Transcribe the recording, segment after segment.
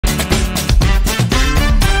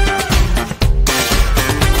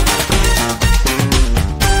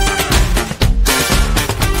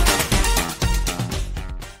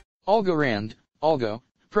Algorand, ALGO,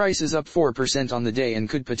 price is up 4% on the day and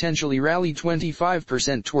could potentially rally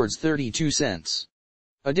 25% towards 32 cents.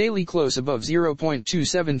 A daily close above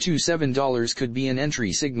 $0.2727 could be an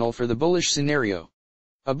entry signal for the bullish scenario.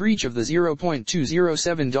 A breach of the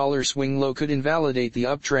 $0.207 swing low could invalidate the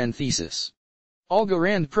uptrend thesis.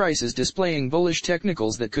 Algorand price is displaying bullish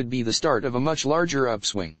technicals that could be the start of a much larger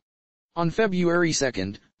upswing. On February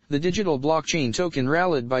 2nd, the digital blockchain token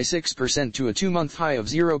rallied by 6% to a 2-month high of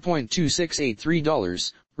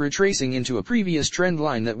 $0.2683, retracing into a previous trend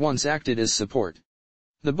line that once acted as support.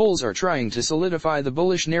 The bulls are trying to solidify the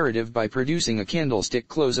bullish narrative by producing a candlestick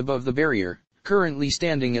close above the barrier, currently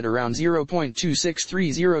standing at around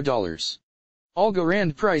 $0.2630.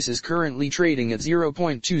 Algorand price is currently trading at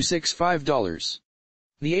 $0.265.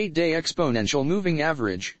 The 8-day exponential moving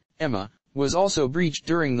average, EMA, was also breached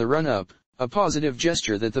during the run-up, a positive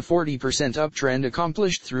gesture that the 40% uptrend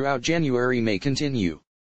accomplished throughout January may continue.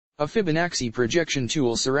 A Fibonacci projection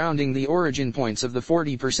tool surrounding the origin points of the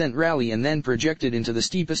 40% rally and then projected into the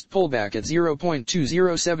steepest pullback at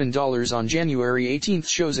 $0.207 on January 18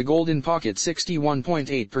 shows a golden pocket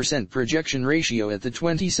 61.8% projection ratio at the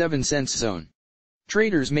 27 cents zone.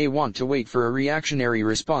 Traders may want to wait for a reactionary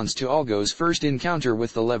response to ALGO's first encounter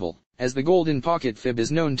with the level, as the golden pocket fib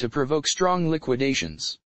is known to provoke strong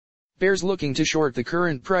liquidations. Bears looking to short the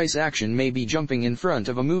current price action may be jumping in front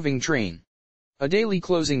of a moving train. A daily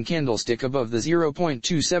closing candlestick above the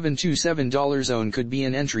 $0.2727 zone could be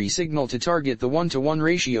an entry signal to target the 1-to-1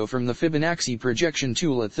 ratio from the Fibonacci projection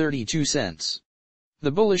tool at 32 cents. The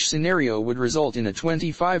bullish scenario would result in a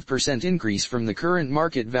 25% increase from the current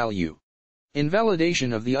market value.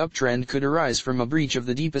 Invalidation of the uptrend could arise from a breach of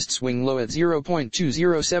the deepest swing low at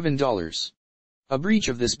 $0.207. A breach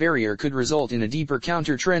of this barrier could result in a deeper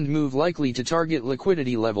counter-trend move likely to target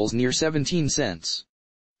liquidity levels near 17 cents.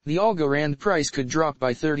 The Algorand price could drop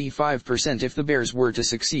by 35% if the bears were to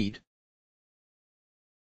succeed.